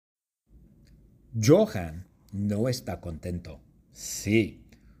Johan no está contento. Sí,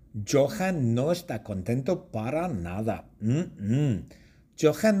 Johan no está contento para nada.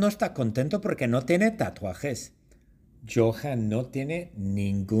 Johan no está contento porque no tiene tatuajes. Johan no tiene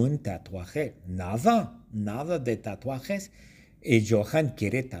ningún tatuaje. Nada de tatuajes. Y Johan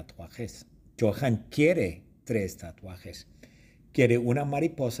quiere tatuajes. Johan quiere 3 tatuajes. Quiere una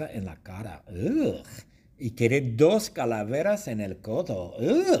mariposa en la cara. Ugh. Y quiere 2 calaveras en el codo.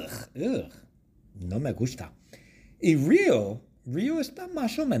 Ugh. No me gusta. Y Rio está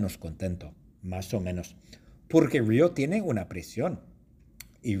más o menos contento. Más o menos. Porque Rio tiene una prisión.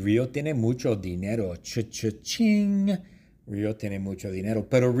 Y Rio tiene mucho dinero. Ching. Rio tiene mucho dinero.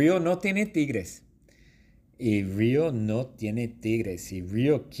 Pero Rio no tiene tigres. Y Rio no tiene tigres. Y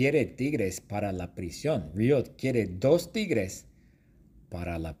Rio quiere tigres para la prisión. Rio quiere 2 tigres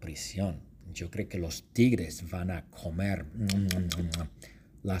para la prisión. Yo creo que los tigres van a comer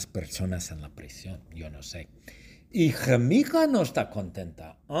las personas en la prisión. Yo no sé. Y Himika no está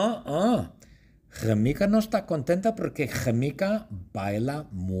contenta. Himika no está contenta porque Himika baila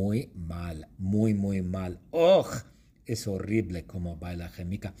muy mal. Muy mal. Es horrible como baila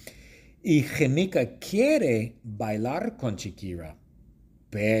Himika. Y Himika quiere bailar con Shakira.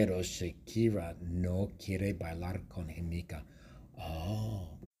 Pero Shakira no quiere bailar con Himika.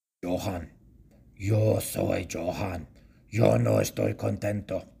 Johan, yo soy Johan. Yo no estoy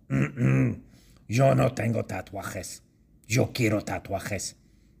contento. Yo no tengo tatuajes. Yo quiero tatuajes.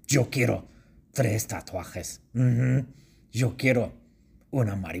 Yo quiero 3 tatuajes. Yo quiero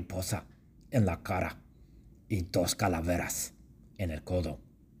una mariposa en la cara y 2 calaveras en el codo.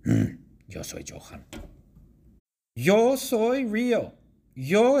 Yo soy Johan. Yo soy Rio.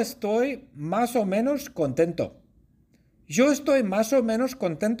 Yo estoy más o menos contento. Yo estoy más o menos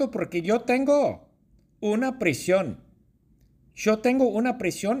contento porque yo tengo una prisión. Yo tengo una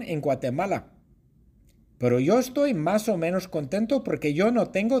prisión en Guatemala. Pero yo estoy más o menos contento porque yo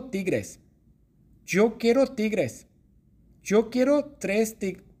no tengo tigres. Yo quiero tigres. Yo quiero 3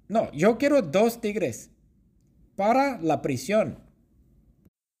 tigres. No, yo quiero 2 tigres para la prisión.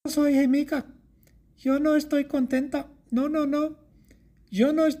 Yo soy Himika. Yo no estoy contenta. No.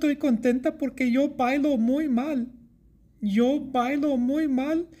 Yo no estoy contenta porque yo bailo muy mal. Yo bailo muy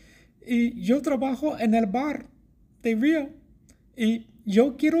mal y yo trabajo en el bar de Rio. Y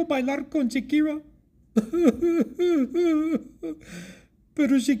yo quiero bailar con Shakira.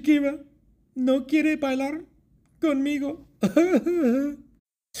 Pero Shakira no quiere bailar conmigo.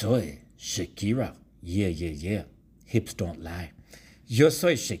 Soy Shakira. Yeah. Hips don't lie. Yo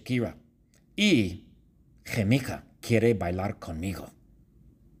soy Shakira. Y Himika quiere bailar conmigo.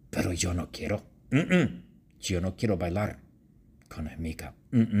 Pero yo no quiero. Yo no quiero bailar con Himika.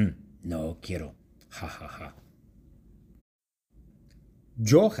 No quiero. Ja.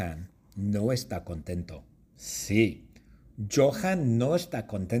 Johan no está contento. Sí, Johan no está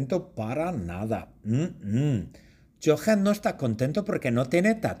contento para nada. Johan no está contento porque no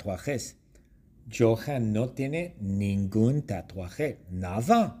tiene tatuajes. Johan no tiene ningún tatuaje.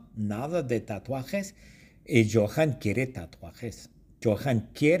 Nada de tatuajes. Y Johan quiere tatuajes. Johan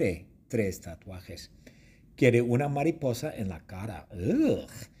quiere 3 tatuajes. Quiere una mariposa en la cara.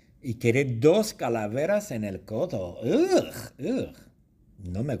 Y quiere 2 calaveras en el codo.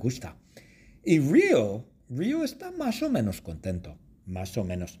 No me gusta. Y Rio está más o menos contento. Más o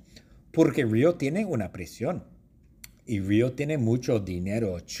menos. Porque Rio tiene una prisión. Y Rio tiene mucho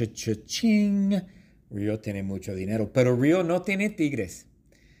dinero. Ching. Rio tiene mucho dinero. Pero Rio no tiene tigres.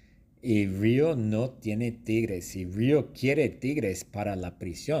 Y Rio no tiene tigres. Y Rio quiere tigres para la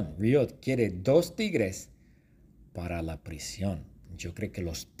prisión. Rio quiere 2 tigres para la prisión. Yo creo que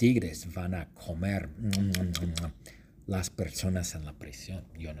los tigres van a comer las personas en la prisión.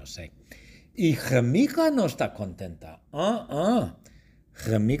 Yo no sé. Y Himika no está contenta.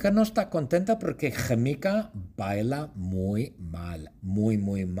 Himika no está contenta porque Himika baila muy mal. Muy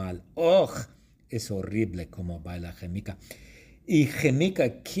mal. Es horrible como baila Himika. Y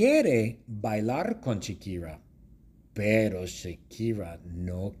Himika quiere bailar con Shakira. Pero Shakira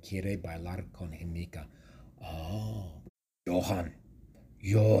no quiere bailar con Himika. Johan,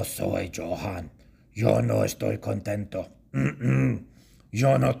 yo soy Johan. Yo no estoy contento.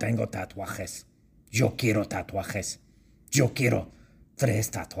 Yo no tengo tatuajes. Yo quiero tatuajes. Yo quiero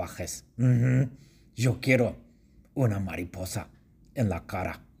 3 tatuajes. Yo quiero una mariposa en la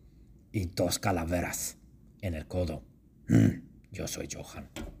cara y 2 calaveras en el codo. Yo soy Johan.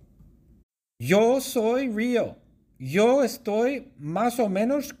 Yo soy Rio. Yo estoy más o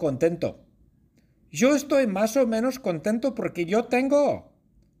menos contento. Yo estoy más o menos contento porque yo tengo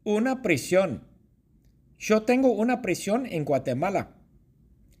una prisión. Yo tengo una prisión en Guatemala.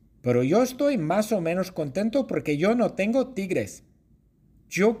 Pero yo estoy más o menos contento porque yo no tengo tigres.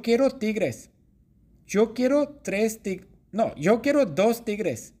 Yo quiero tigres. Yo quiero tres tigres. No, yo quiero dos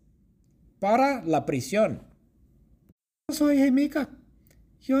tigres para la prisión. Yo soy Himika.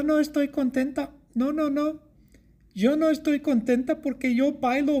 Yo no estoy contenta. No, no, no. Yo no estoy contenta porque yo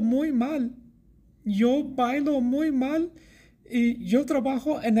bailo muy mal. Yo bailo muy mal y yo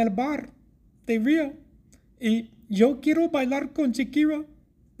trabajo en el bar de Río. Y yo quiero bailar con Shakira.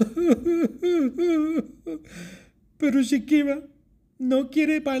 Pero Shakira no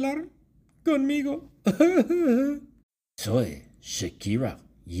quiere bailar conmigo. Soy Shakira.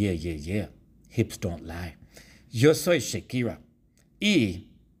 Yeah, yeah, yeah. Hips don't lie. Yo soy Shakira. Y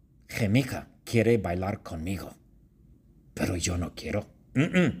Himika quiere bailar conmigo. Pero yo no quiero.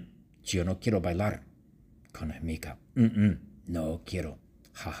 Yo no quiero bailar con Himika. No quiero.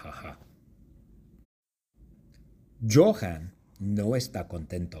 Ja, ja, ja. Johan no está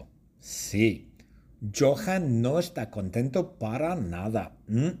contento. Sí. Johan no está contento para nada.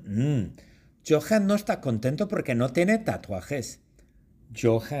 Johan no está contento porque no tiene tatuajes.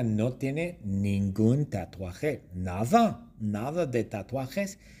 Johan no tiene ningún tatuaje. Nada de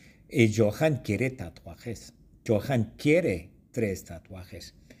tatuajes. Y Johan quiere tatuajes. Johan quiere 3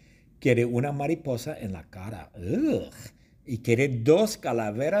 tatuajes. Quiere una mariposa en la cara. Ugh. Y quiere 2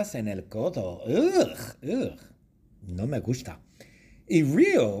 calaveras en el codo. Ugh. No me gusta. Y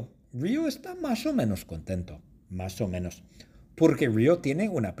Río está más o menos contento. Más o menos. Porque Río tiene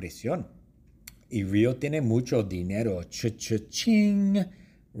una prisión. Y Río tiene mucho dinero. Ching.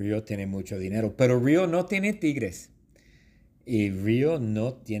 Río tiene mucho dinero. Pero Río no tiene tigres. Y Río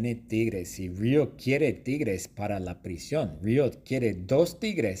no tiene tigres. Y Río quiere tigres para la prisión. Río quiere 2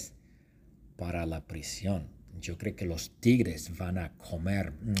 tigres para la prisión. Yo creo que los tigres van a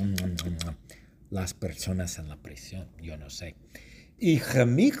comer las personas en la prisión. Yo no sé. Y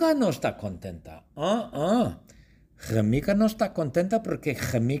Himika no está contenta. Himika no está contenta porque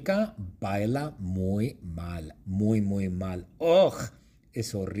Himika baila muy mal. Muy, muy mal.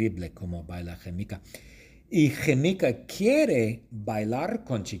 Es horrible como baila Himika. Y Himika quiere bailar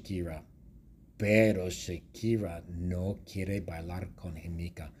con Shakira. Pero Shakira no quiere bailar con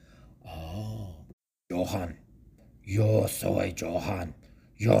Himika. Johan. Yo soy Johan.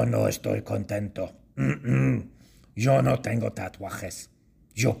 Yo no estoy contento. Yo no tengo tatuajes.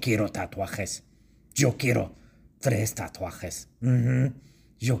 Yo quiero tatuajes. Yo quiero 3 tatuajes.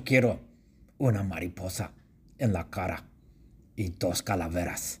 Yo quiero una mariposa en la cara y 2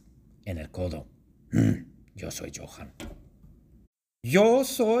 calaveras en el codo. Yo soy Johan. Yo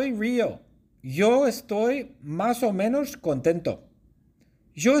soy Río. Yo estoy más o menos contento.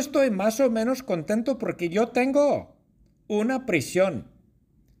 Yo estoy más o menos contento porque yo tengo una prisión.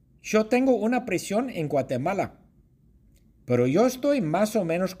 Yo tengo una prisión en Guatemala. Pero yo estoy más o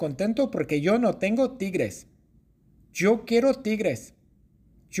menos contento porque yo no tengo tigres. Yo quiero tigres.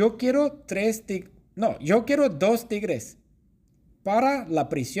 Yo quiero 3 tigres. No, yo quiero 2 tigres para la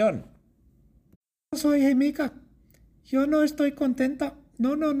prisión. Yo soy Himika. Yo no estoy contenta.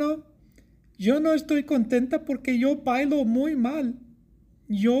 No, no, no. Yo no estoy contenta porque yo bailo muy mal.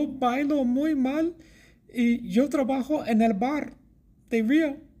 Yo bailo muy mal y yo trabajo en el bar de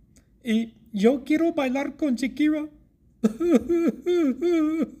Río. Y yo quiero bailar con Shakira.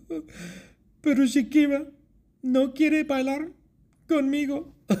 Pero Shakira no quiere bailar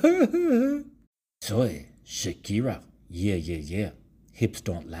conmigo. Soy Shakira. Yeah, yeah, yeah. Hips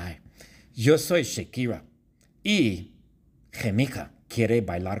don't lie. Yo soy Shakira. Y Himika quiere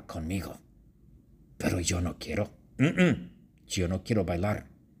bailar conmigo. Pero yo no quiero. Yo no quiero bailar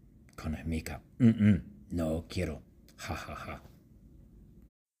con Himika. No quiero. Ja, ja, ja.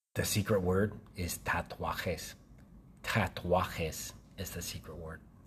 The secret word is tatuajes. Tatuajes is the secret word.